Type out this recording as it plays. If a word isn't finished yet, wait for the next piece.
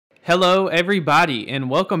Hello everybody and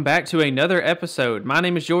welcome back to another episode. My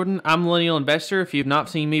name is Jordan. I'm a millennial investor. If you've not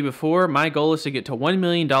seen me before, my goal is to get to $1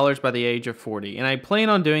 million by the age of 40. And I plan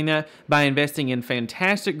on doing that by investing in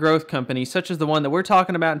fantastic growth companies such as the one that we're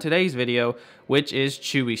talking about in today's video, which is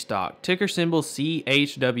Chewy stock, ticker symbol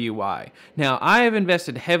CHWY. Now, I have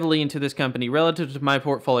invested heavily into this company relative to my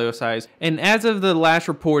portfolio size, and as of the last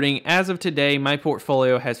reporting, as of today, my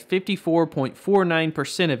portfolio has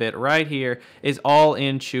 54.49% of it right here is all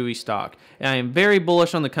in Chewy stock. And I am very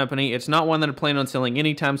bullish on the company. It's not one that I plan on selling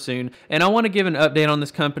anytime soon, and I want to give an update on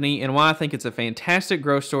this company and why I think it's a fantastic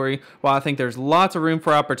growth story, why I think there's lots of room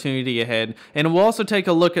for opportunity ahead, and we'll also take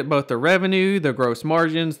a look at both the revenue, the gross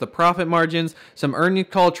margins, the profit margins, some earnings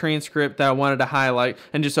call transcript that I wanted to highlight,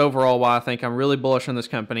 and just overall why I think I'm really bullish on this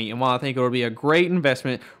company and why I think it will be a great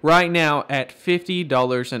investment right now at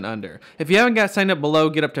 $50 and under. If you haven't got signed up below,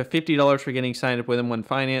 get up to $50 for getting signed up with M1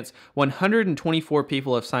 Finance. 124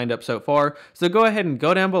 people have signed up so far, so go ahead and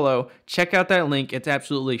go down below, check out that link. It's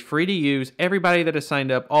absolutely free to use. Everybody that has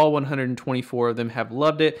signed up, all 124 of them, have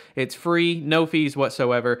loved it. It's free, no fees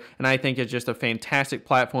whatsoever, and I think it's just a fantastic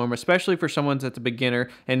platform, especially for someone that's a beginner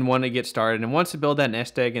and want to get started and wants to build that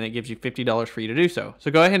nest egg, and it gives you $50 for you to do so. So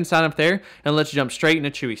go ahead and sign up there, and let's jump straight into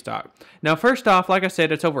Chewy stock. Now, first off, like I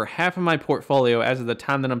said, it's over half of my portfolio as of the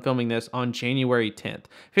time that I'm filming this on January 10th,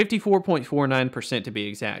 54.49% to be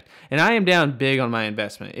exact, and I am down big on my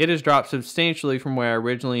investment. It has dropped substantially from where I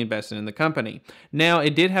originally invested in the company. Now,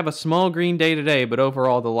 it did have a small green day today, but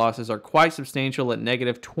overall the losses are quite substantial at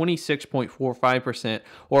negative 26.45%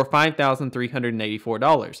 or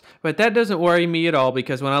 $5,384. But that doesn't worry me at all,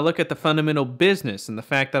 because when I look at the fundamental business and the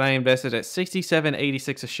fact that I invested at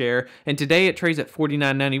 $67.86 a share and today it trades at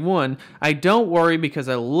 $49.91, I don't worry because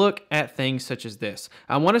I look at things such as this.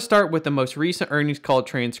 I want to start with the most recent earnings call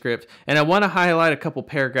transcript, and I want to highlight a couple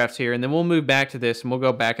paragraphs here, and then we'll move back to this and we'll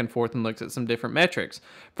go back and forth and look at some different metrics.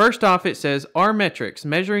 First off, it says, our metrics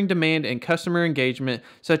measuring demand and customer engagement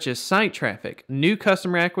such as site traffic, new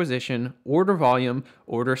customer acquisition, order volume,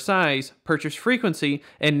 order size, purchase frequency,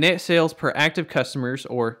 and net sales per active customers,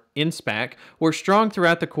 or NSPAC, were strong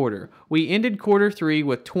throughout the quarter. We ended quarter 3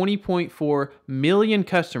 with 20.4 million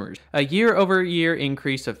customers, a year-over-year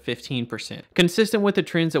increase of 15%. Consistent with the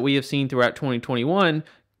trends that we have seen throughout 2021,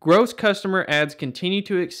 gross customer adds continue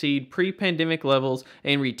to exceed pre-pandemic levels,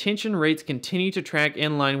 and retention rates continue to track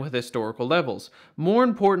in line with historical levels. More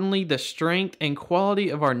importantly, the strength and quality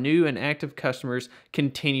of our new and active customers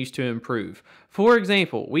continues to improve. For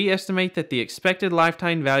example, we estimate that the expected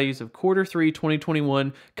lifetime values of quarter 3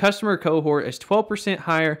 2021 customer cohort is 12%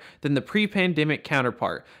 higher than the pre-pandemic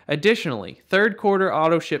counterpart. Additionally, third quarter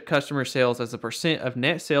auto ship customer sales as a percent of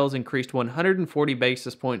net sales increased 140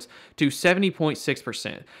 basis points to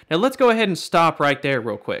 70.6%. Now let's go ahead and stop right there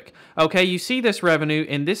real quick. Okay, you see this revenue,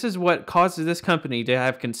 and this is what causes this company to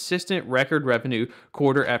have consistent record revenue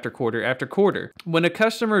quarter after quarter after quarter. When a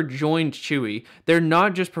customer joins Chewy, they're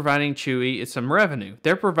not just providing Chewy some revenue.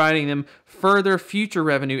 They're providing them further future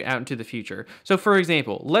revenue out into the future. So for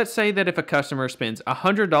example, let's say that if a customer spends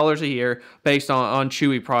 $100 a year based on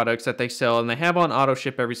Chewy products that they sell and they have on auto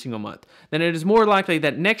ship every single month, then it is more likely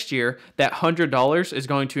that next year that $100 is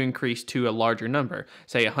going to increase to a larger number,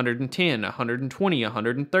 say 110, 120,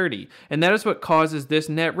 130. And that is what causes this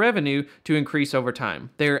net revenue to increase over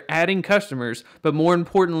time. They're adding customers, but more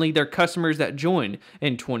importantly, they're customers that joined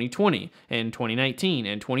in 2020 and 2019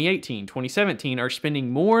 and 2018, 2017 are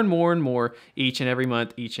spending more and more and more each and every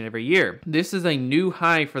month, each and every year. This is a new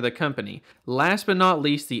high for the company. Last but not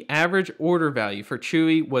least, the average order value for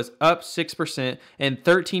Chewy was up 6% and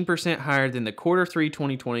 13% higher than the quarter 3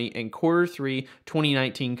 2020 and quarter 3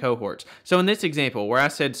 2019 cohorts. So in this example where I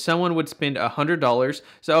said someone would spend $100,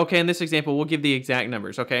 so okay, in this example we'll give the exact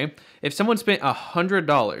numbers, okay? If someone spent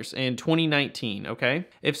 $100 in 2019, okay?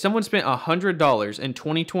 If someone spent $100 in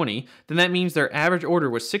 2020, then that means their average order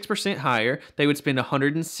was 6% higher. They would spend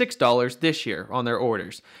 $106 this year on their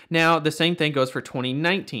orders. Now, the same thing goes for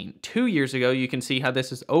 2019. 2 years ago, you can see how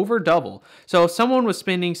this is over double. So if someone was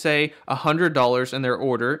spending, say, $100 in their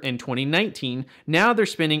order in 2019, now they're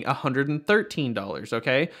spending $113,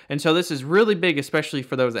 okay? And so this is really big, especially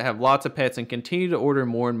for those that have lots of pets and continue to order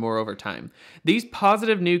more and more over time. These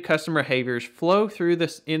positive new customer behaviors flow through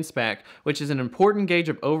this NSPAC, which is an important gauge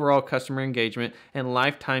of overall customer engagement and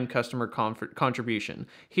lifetime customer contribution.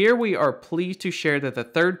 Here we are pleased to share that the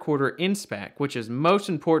third quarter NSPAC, which is most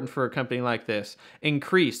important for a company like this,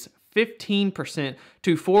 increased 15%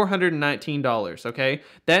 to $419, okay?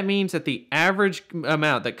 That means that the average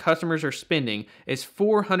amount that customers are spending is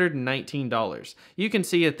 $419. You can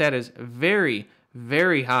see that that is very,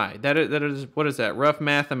 very high. That is, what is that? Rough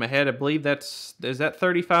math in my head. I believe is that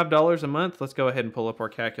 $35 a month? Let's go ahead and pull up our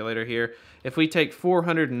calculator here. If we take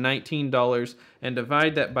 $419 and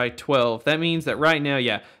divide that by 12, that means that right now,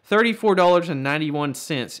 yeah,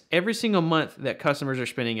 $34.91 every single month that customers are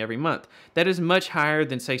spending every month. That is much higher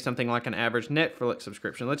than, say, something like an average Netflix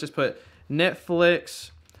subscription. Let's just put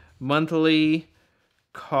Netflix monthly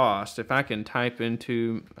cost. If I can type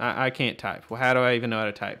into, I can't type. Well, how do I even know how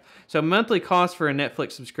to type? So monthly cost for a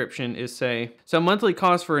Netflix subscription is say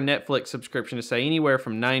anywhere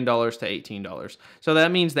from $9 to $18. So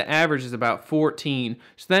that means the average is about 14.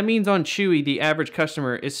 So that means on Chewy, the average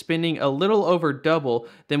customer is spending a little over double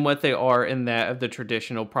than what they are in that of the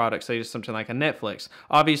traditional products, say just something like a Netflix.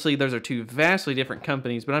 Obviously, those are two vastly different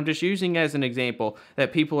companies, but I'm just using as an example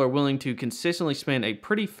that people are willing to consistently spend a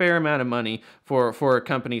pretty fair amount of money for a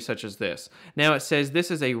company such as this. Now it says this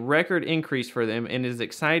is a record increase for them and is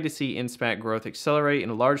excited to see NSPAC growth accelerate in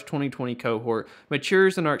a large 2020 cohort,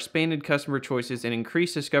 matures in our expanded customer choices and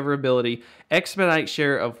increased discoverability, expedite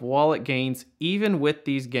share of wallet gains, even with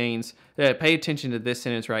these gains. Pay attention to this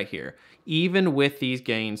sentence right here. Even with these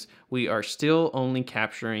gains, we are still only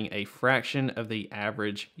capturing a fraction of the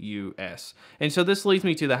average US. And so this leads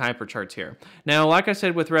me to the hypercharts here. Now, like I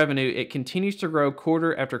said with revenue, it continues to grow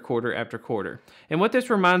quarter after quarter after quarter. And what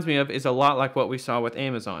this reminds me of is a lot like what we saw with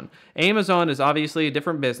Amazon. Amazon is obviously a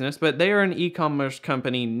different business, but they are an e-commerce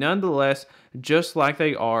company nonetheless, just like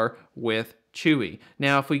they are with Chewy.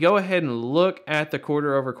 Now, if we go ahead and look at the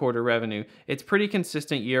quarter over quarter revenue, it's pretty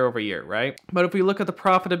consistent year over year, right? But if we look at the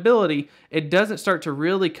profitability, it doesn't start to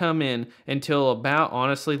really come in until about,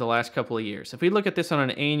 honestly, the last couple of years. If we look at this on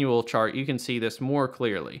an annual chart, you can see this more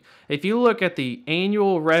clearly. If you look at the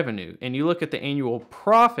annual revenue and you look at the annual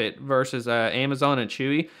profit versus Amazon and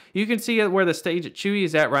Chewy, you can see where the stage that Chewy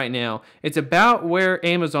is at right now. It's about where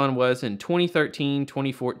Amazon was in 2013,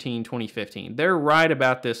 2014, 2015. They're right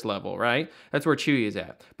about this level, right? That's where Chewy is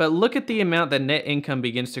at. But look at the amount that net income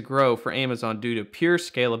begins to grow for Amazon due to pure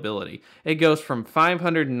scalability. It goes from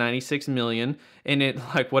 $596 million, and it,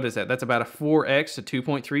 like, what is that? That's about a 4x to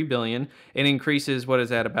 $2.3 billion. It increases, what is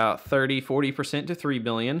that, about 40% to $3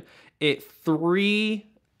 billion. It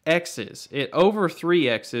over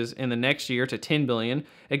 3x's in the next year to $10 billion.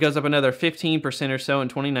 It goes up another 15% or so in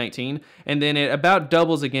 2019, and then it about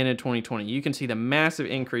doubles again in 2020. You can see the massive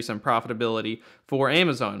increase in profitability for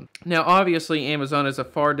Amazon. Now, obviously, Amazon is a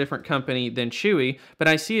far different company than Chewy, but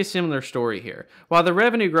I see a similar story here. While the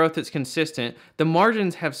revenue growth is consistent, the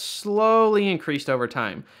margins have slowly increased over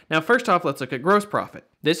time. Now, first off, let's look at gross profit.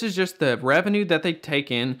 This is just the revenue that they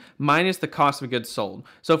take in minus the cost of goods sold.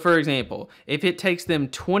 So, for example, if it takes them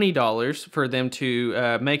 $20 for them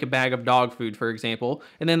to make a bag of dog food, for example,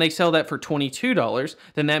 and then they sell that for $22,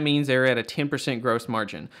 then that means they're at a 10% gross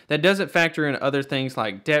margin. That doesn't factor in other things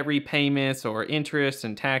like debt repayments or interest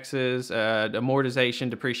and taxes,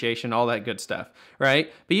 amortization, depreciation, all that good stuff,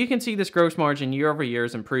 right? But you can see this gross margin year over year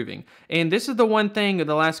is improving. And this is the one thing that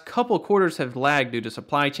the last couple quarters have lagged due to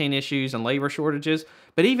supply chain issues and labor shortages.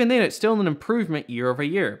 But even then, it's still an improvement year over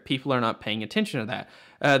year. People are not paying attention to that.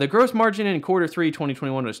 The gross margin in quarter 3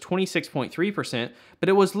 2021 was 26.3%, but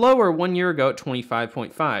it was lower 1 year ago at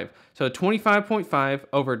 25.5%. So 25.5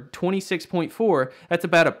 over 26.4, that's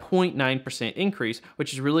about a 0.9% increase,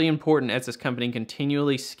 which is really important as this company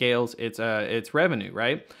continually scales its revenue,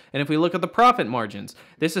 right? And if we look at the profit margins,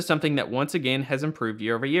 this is something that once again has improved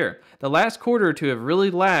year over year. The last quarter or two have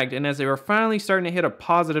really lagged, and as they were finally starting to hit a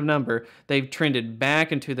positive number, they've trended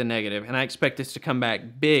back into the negative, and I expect this to come back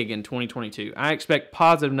big in 2022. I expect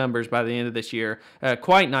positive numbers by the end of this year,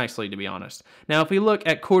 quite nicely, to be honest. Now, if we look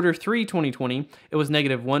at quarter 3 2020, it was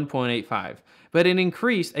negative 1.85. But it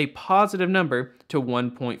increased a positive number to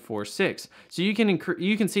 1.46. So you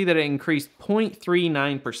can see that it increased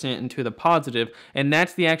 0.39% into the positive, and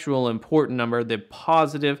that's the actual important number, the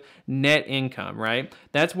positive net income, right?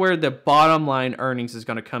 That's where the bottom line earnings is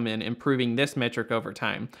going to come in, improving this metric over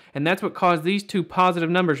time. And that's what caused these two positive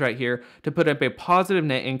numbers right here to put up a positive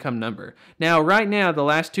net income number. Now, right now, the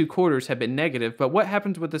last 2 quarters have been negative, but what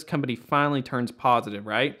happens when this company finally turns positive,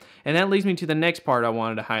 right? And that leads me to the next part I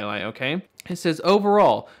wanted to highlight, okay? It says,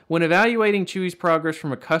 overall, when evaluating Chewy's progress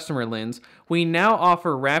from a customer lens, we now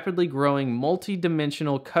offer rapidly growing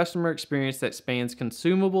multi-dimensional customer experience that spans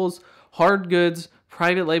consumables, hard goods,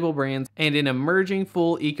 private label brands, and an emerging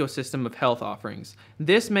full ecosystem of health offerings.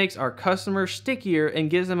 This makes our customers stickier and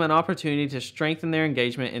gives them an opportunity to strengthen their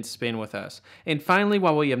engagement and spend with us. And finally,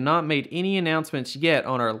 while we have not made any announcements yet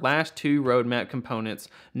on our last 2 roadmap components,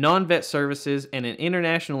 non-vet services and an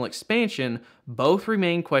international expansion, both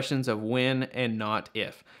remain questions of when and not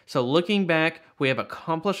if. So looking back, we have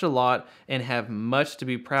accomplished a lot and and have much to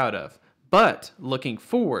be proud of. But looking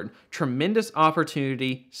forward, tremendous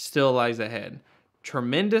opportunity still lies ahead.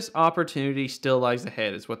 Tremendous opportunity still lies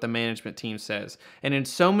ahead is what the management team says. And in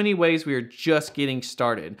so many ways, we are just getting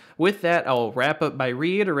started. With that, I will wrap up by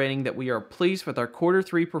reiterating that we are pleased with our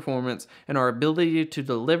Q3 performance and our ability to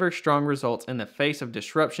deliver strong results in the face of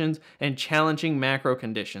disruptions and challenging macro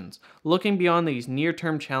conditions. Looking beyond these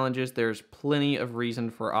near-term challenges, there's plenty of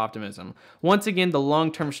reason for optimism. Once again, the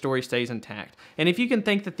long-term story stays intact. And if you can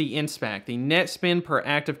think that the NSPAC, the net spend per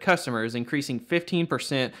active customer, is increasing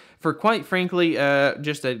 15% for, quite frankly,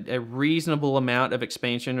 just a reasonable amount of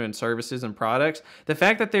expansion in services and products, the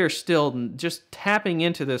fact that they're still just tapping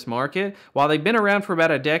into this market, while they've been around for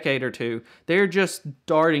about a decade or two, they're just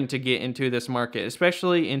starting to get into this market,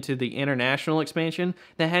 especially into the international expansion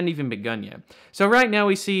that hadn't even begun yet. So right now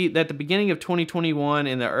we see that the beginning of 2021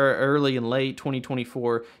 and the early and late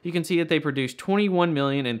 2024, you can see that they produced 21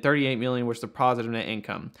 million and 38 million was the positive net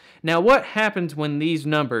income. Now, what happens when these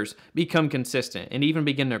numbers become consistent and even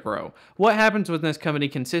begin to grow? What happens when this company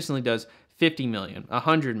consistently does 50 million,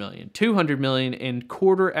 100 million, 200 million in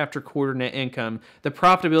quarter after quarter net income? The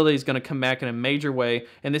profitability is going to come back in a major way,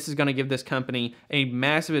 and this is going to give this company a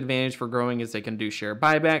massive advantage for growing, as they can do share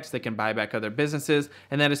buybacks, they can buy back other businesses,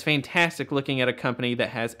 and that is fantastic looking at a company that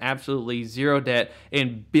has absolutely zero debt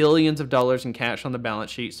and billions of dollars in cash on the balance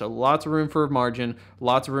sheet. So lots of room for margin,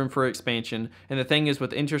 lots of room for expansion. And the thing is,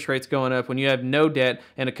 with interest rates going up, when you have no debt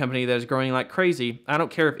and a company that is growing like crazy, I don't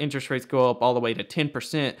care if interest rates go up all the way to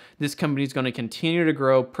 10%, this company is going to continue to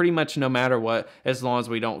grow pretty much no matter what, as long as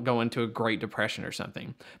we don't go into a Great Depression or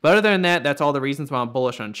something. But other than that, that's all the reasons why I'm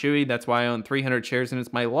bullish on Chewy. That's why I own 300 shares, and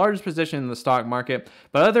it's my largest position in the stock market.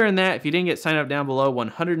 But other than that, if you didn't get signed up down below,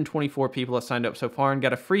 124 people have signed up so far and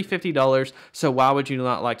got a free $50, so why would you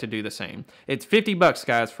not like to do the same? It's $50,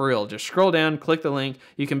 guys, for real. Just scroll down, click the link.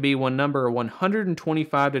 You can be number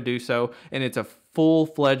 125 to do so, and it's a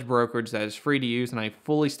full-fledged brokerage that is free to use, and I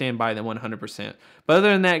fully stand by them 100%. But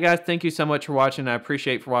other than that, guys, thank you so much for watching. I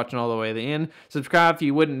appreciate for watching all the way to the end. Subscribe if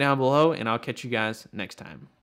you wouldn't down below, and I'll catch you guys next time.